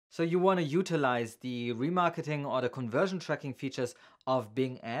So you want to utilize the remarketing or the conversion tracking features of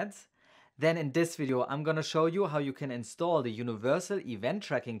Bing Ads? Then in this video, I'm going to show you how you can install the universal event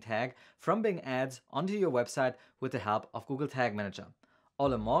tracking tag from Bing Ads onto your website with the help of Google Tag Manager.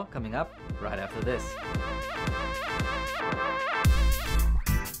 All and more coming up right after this.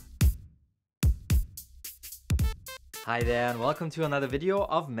 Hi there and welcome to another video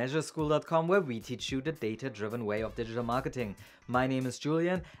of Measureschool.com, where we teach you the data-driven way of digital marketing. My name is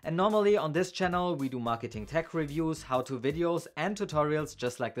Julian, and normally on this channel we do marketing tech reviews, how-to videos and tutorials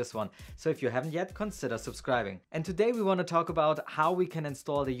just like this one. So if you haven't yet, consider subscribing. And today we want to talk about how we can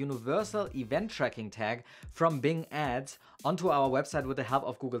install the universal event tracking tag from Bing Ads onto our website with the help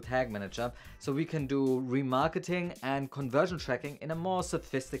of Google Tag Manager, so we can do remarketing and conversion tracking in a more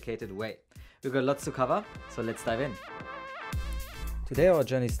sophisticated way. We've got lots to cover, so let's dive in. Today our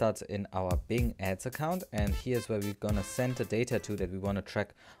journey starts in our Bing Ads account, and here's where we're gonna send the data to that we want to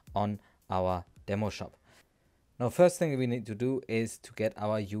track on our demo shop. Now, first thing we need to do is to get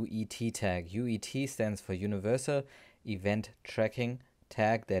our UET tag. UET stands for Universal Event Tracking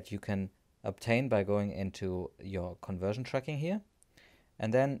Tag, that you can obtain by going into your conversion tracking here.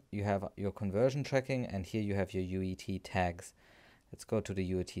 And then you have your conversion tracking, and here you have your UET tags. Let's go to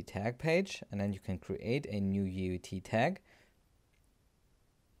the UET tag page, and then you can create a new UET tag.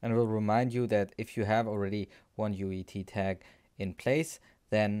 And it will remind you that if you have already one UET tag in place,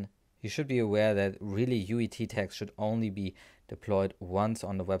 then you should be aware that really UET tags should only be deployed once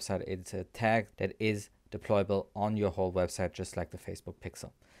on the website. It's a tag that is deployable on your whole website, just like the Facebook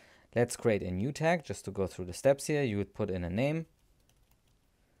pixel. Let's create a new tag. Just to go through the steps here, you would put in a name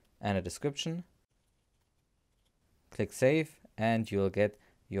and a description. Click Save, and you'll get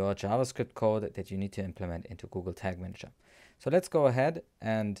your JavaScript code that you need to implement into Google Tag Manager. So let's go ahead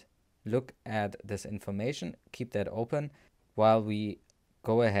and look at this information. Keep that open while we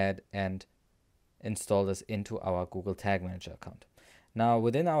go ahead and install this into our Google Tag Manager account. Now,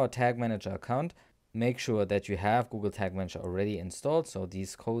 within our Tag Manager account, make sure that you have Google Tag Manager already installed, so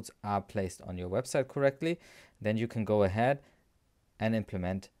these codes are placed on your website correctly. Then you can go ahead and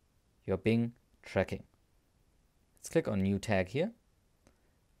implement your Bing tracking. Let's click on New Tag here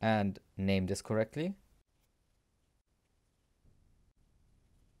and name this correctly.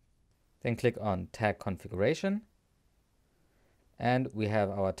 Then click on Tag Configuration. And we have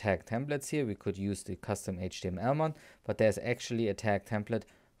our tag templates here. We could use the custom HTML one, but there's actually a tag template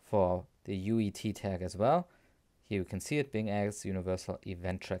for the UET tag as well. Here you can see it, Bing Ads Universal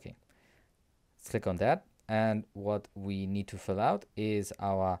Event Tracking. Let's click on that. And what we need to fill out is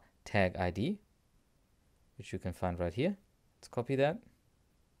our tag ID, which you can find right here. Let's copy that.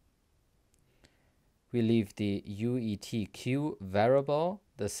 We leave the UETQ variable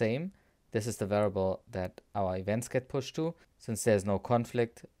the same. This is the variable that our events get pushed to. Since there's no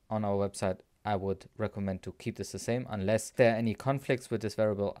conflict on our website, I would recommend to keep this the same. Unless there are any conflicts with this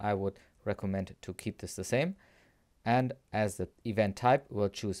variable, I would recommend to keep this the same. And as the event type, we'll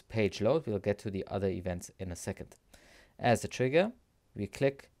choose page load. We'll get to the other events in a second. As the trigger, we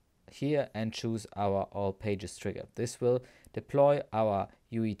click here and choose our all pages trigger. This will deploy our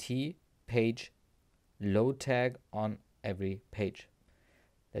UET page load tag on every page.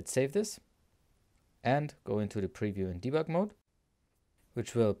 Let's save this and go into the preview and debug mode,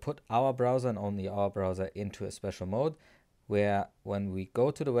 which will put our browser and only our browser into a special mode where when we go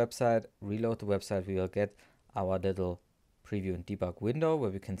to the website, reload the website, we will get our little preview and debug window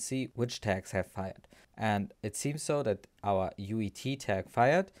where we can see which tags have fired. And it seems so that our UET tag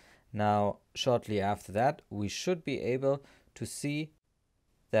fired. Now, shortly after that, we should be able to see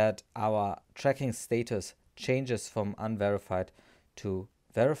that our tracking status changes from unverified to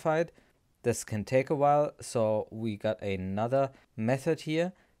verified. This can take a while, so we got another method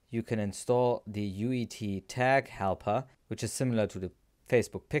here. You can install the UET Tag Helper, which is similar to the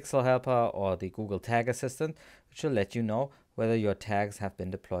Facebook Pixel Helper or the Google Tag Assistant, which will let you know whether your tags have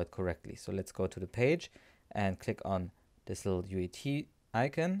been deployed correctly. So let's go to the page and click on this little UET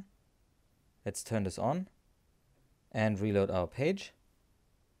icon. Let's turn this on and reload our page.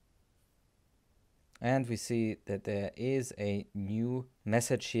 And we see that there is a new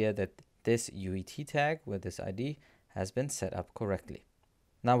message here that this UET tag with this ID has been set up correctly.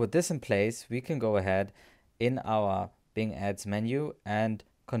 Now with this in place, we can go ahead in our Bing Ads menu and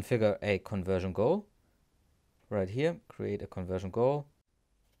configure a conversion goal. Right here, create a conversion goal,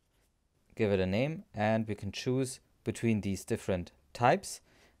 give it a name, and we can choose between these different types.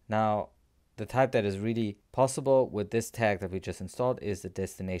 Now, the type that is really possible with this tag that we just installed is the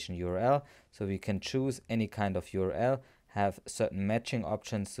destination URL. So we can choose any kind of URL, have certain matching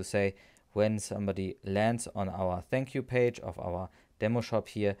options to say when somebody lands on our thank you page of our demo shop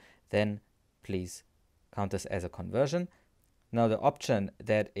here, then please count this as a conversion. Now the option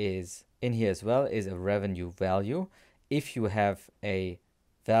that is in here as well is a revenue value. If you have a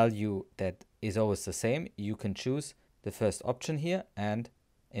value that is always the same, you can choose the first option here and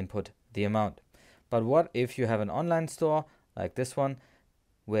input the amount. But what if you have an online store like this one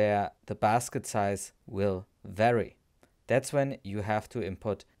where the basket size will vary? That's when you have to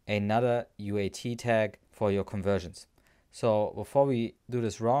input another UET tag for your conversions. So before we do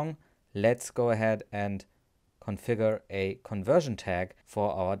this wrong, let's go ahead and configure a conversion tag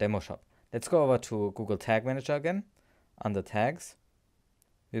for our demo shop. Let's go over to Google Tag Manager again. Under tags,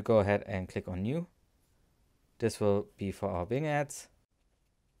 we'll go ahead and click on new. This will be for our Bing ads.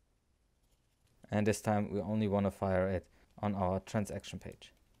 And this time we only want to fire it on our transaction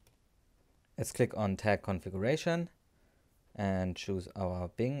page. Let's click on tag configuration and choose our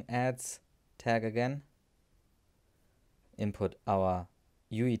Bing ads tag again. Input our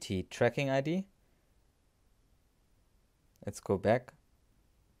UET tracking ID. Let's go back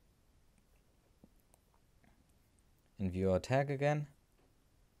and view our tag again.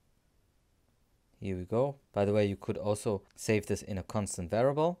 Here we go. By the way, you could also save this in a constant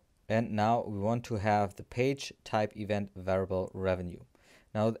variable. And now we want to have the page type event variable revenue.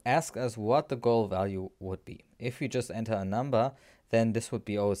 Now ask us what the goal value would be. If we just enter a number, then this would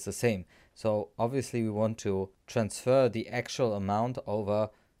be always the same. So obviously we want to transfer the actual amount over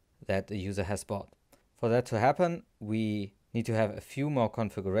that the user has bought. For that to happen, we need to have a few more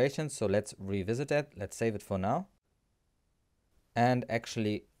configurations. So let's revisit that. Let's save it for now. And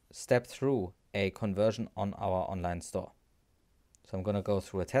actually step through a conversion on our online store. So I'm going to go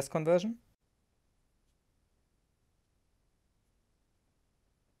through a test conversion.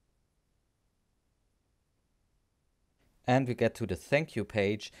 And we get to the thank you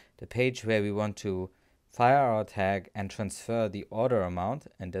page, the page where we want to fire our tag and transfer the order amount,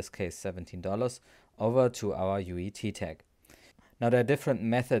 in this case $17, over to our UET tag. Now there are different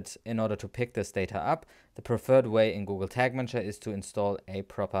methods in order to pick this data up. The preferred way in Google Tag Manager is to install a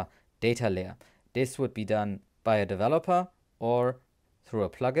proper data layer. This would be done by a developer or through a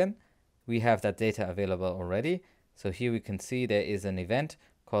plugin. We have that data available already. So here we can see there is an event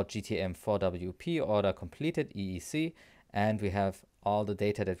called GTM4WP order completed EEC, and we have all the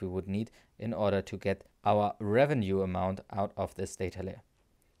data that we would need in order to get our revenue amount out of this data layer.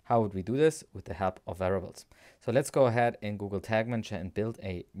 How would we do this? With the help of variables. So let's go ahead in Google Tag Manager and build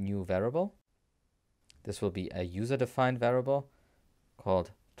a new variable. This will be a user-defined variable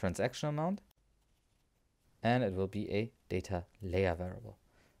called transaction amount, and it will be a data layer variable.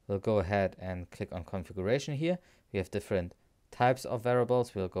 We'll go ahead and click on configuration here. We have different types of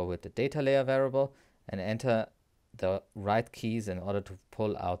variables. We'll go with the data layer variable and enter the right keys in order to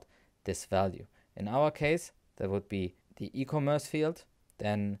pull out this value. In our case, that would be the e-commerce field,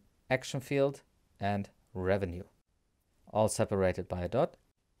 then action field, and revenue, all separated by a dot.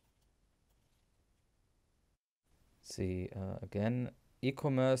 See again,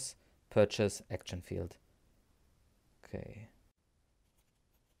 e-commerce, purchase, action field. Okay.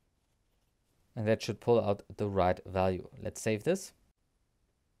 And that should pull out the right value. Let's save this.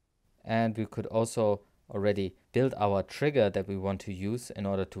 And we could also already build our trigger that we want to use in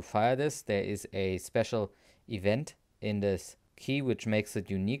order to fire this. There is a special event in this key which makes it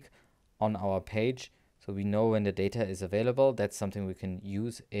unique on our page, so we know when the data is available. That's something we can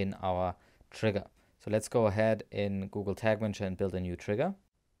use in our trigger. So let's go ahead in Google Tag Manager and build a new trigger.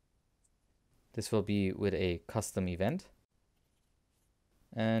 This will be with a custom event,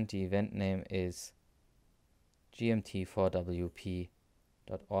 and the event name is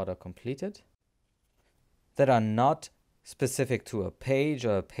GMT4WP.order completed. That are not specific to a page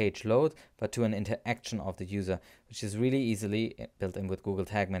or a page load, but to an interaction of the user, which is really easily built in with Google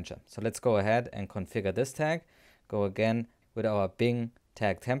Tag Manager. So let's go ahead and configure this tag. Go again with our Bing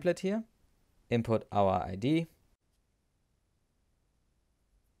tag template here, input our ID,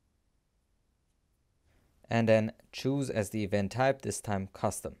 and then choose as the event type, this time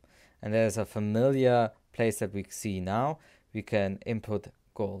custom. And there's a familiar place that we see now. We can input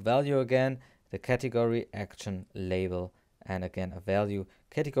goal value again, the category, action, label, and again a value.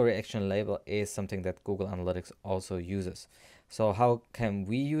 Category, action, label is something that Google Analytics also uses. So how can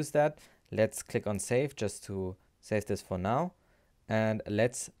we use that? Let's click on save just to save this for now. And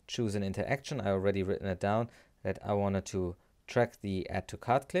let's choose an interaction. I already written it down that I wanted to track the add to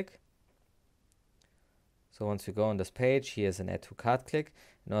cart click. So once we go on this page, here's an add to cart click.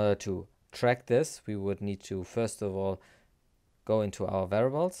 In order to track this, we would need to first of all go into our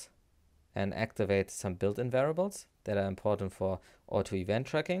variables and activate some built-in variables that are important for auto event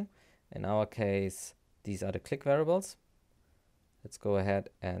tracking. In our case, these are the click variables. Let's go ahead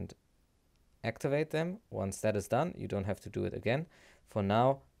and activate them. Once that is done, you don't have to do it again. For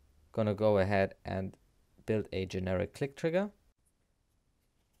now, gonna go ahead and build a generic click trigger.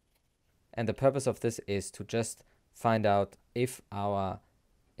 And the purpose of this is to just find out if our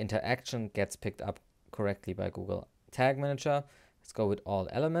interaction gets picked up correctly by Google Tag Manager. Let's go with all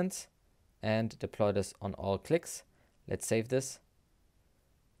elements and deploy this on all clicks. Let's save this,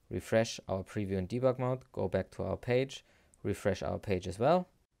 refresh our preview and debug mode, go back to our page, refresh our page as well.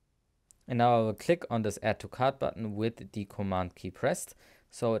 And now I will click on this add to cart button with the command key pressed.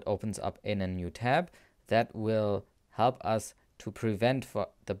 So it opens up in a new tab that will help us to prevent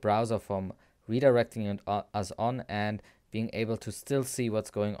the browser from redirecting us on and being able to still see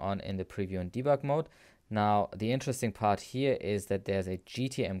what's going on in the preview and debug mode. Now, the interesting part here is that there's a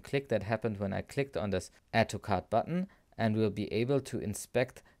GTM click that happened when I clicked on this add to cart button, and we'll be able to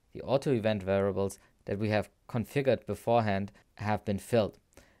inspect the auto event variables that we have configured beforehand have been filled.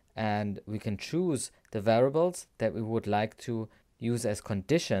 And we can choose the variables that we would like to use as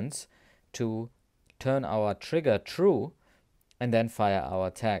conditions to turn our trigger true and then fire our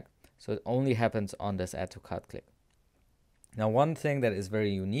tag. So it only happens on this add to cart click. Now, one thing that is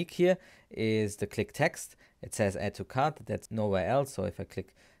very unique here is the click text. It says add to cart, that's nowhere else. So if I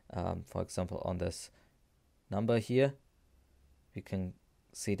click, for example, on this number here, we can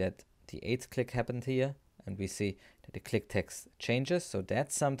see that the 8th click happened here, and we see that the click text changes. So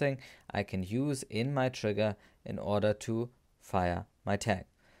that's something I can use in my trigger in order to fire my tag.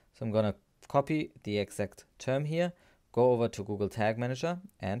 So I'm gonna copy the exact term here, go over to Google Tag Manager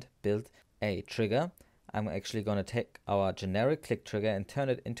and build a trigger. I'm actually going to take our generic click trigger and turn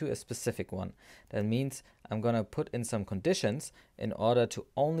it into a specific one. That means I'm going to put in some conditions in order to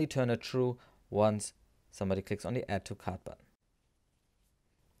only turn it true once somebody clicks on the add to cart button.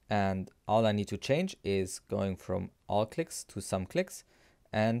 And all I need to change is going from all clicks to some clicks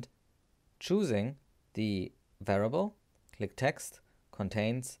and choosing the variable click text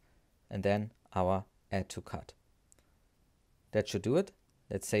contains and then our add to cart. That should do it.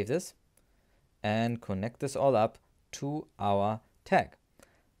 Let's save this and connect this all up to our tag.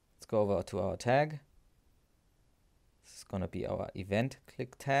 Let's go over to our tag. This is going to be our event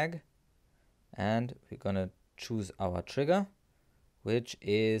click tag, and we're going to choose our trigger, which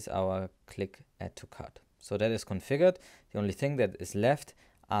is our click add to cart. So that is configured. The only thing that is left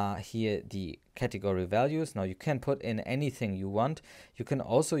are here the category values. Now you can put in anything you want. You can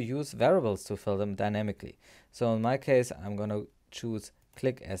also use variables to fill them dynamically. So in my case, I'm going to choose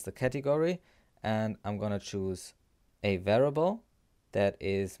click as the category, and I'm going to choose a variable that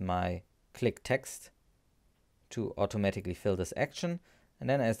is my click text to automatically fill this action. And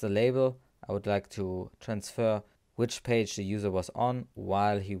then as the label, I would like to transfer which page the user was on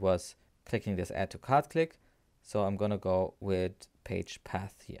while he was clicking this add to cart click. So I'm going to go with page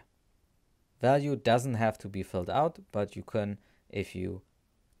path here. Value doesn't have to be filled out, but you can if you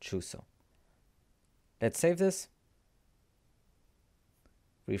choose so. Let's save this.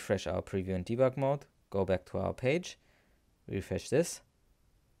 Refresh our preview and debug mode, go back to our page, refresh this.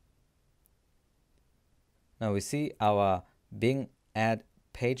 Now we see our Bing add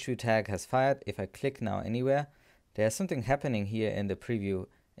page view tag has fired. If I click now anywhere, there's something happening here in the preview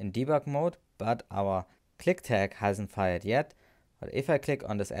and debug mode, but our click tag hasn't fired yet. But if I click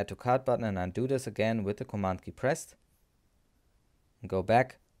on this add to cart button and undo this again with the command key pressed and go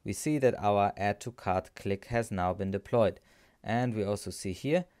back, we see that our add to cart click has now been deployed. And we also see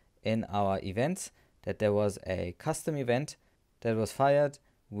here in our events that there was a custom event that was fired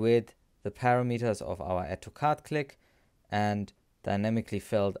with the parameters of our add to cart click and dynamically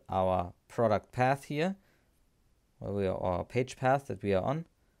filled our product path here, where we are, our page path that we are on.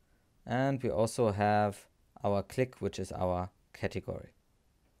 And we also have our click, which is our category.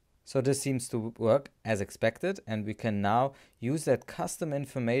 So this seems to work as expected, and we can now use that custom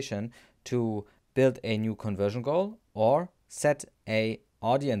information to build a new conversion goal or set a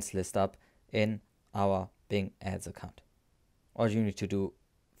audience list up in our Bing Ads account. All you need to do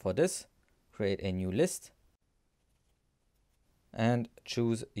for this, create a new list and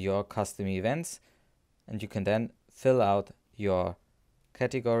choose your custom events, and you can then fill out your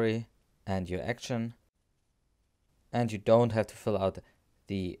category and your action, and you don't have to fill out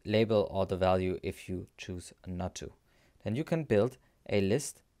the label or the value if you choose not to. Then you can build a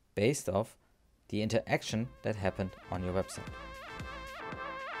list based off the interaction that happened on your website.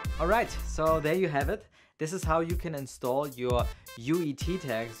 Alright, so there you have it. This is how you can install your UET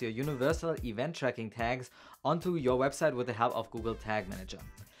tags, your Universal Event Tracking tags, onto your website with the help of Google Tag Manager.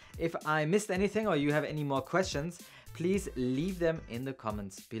 If I missed anything or you have any more questions, please leave them in the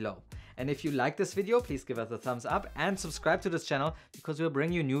comments below. And if you like this video, please give us a thumbs up and subscribe to this channel because we'll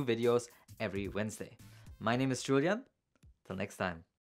bring you new videos every Wednesday. My name is Julian. Till next time.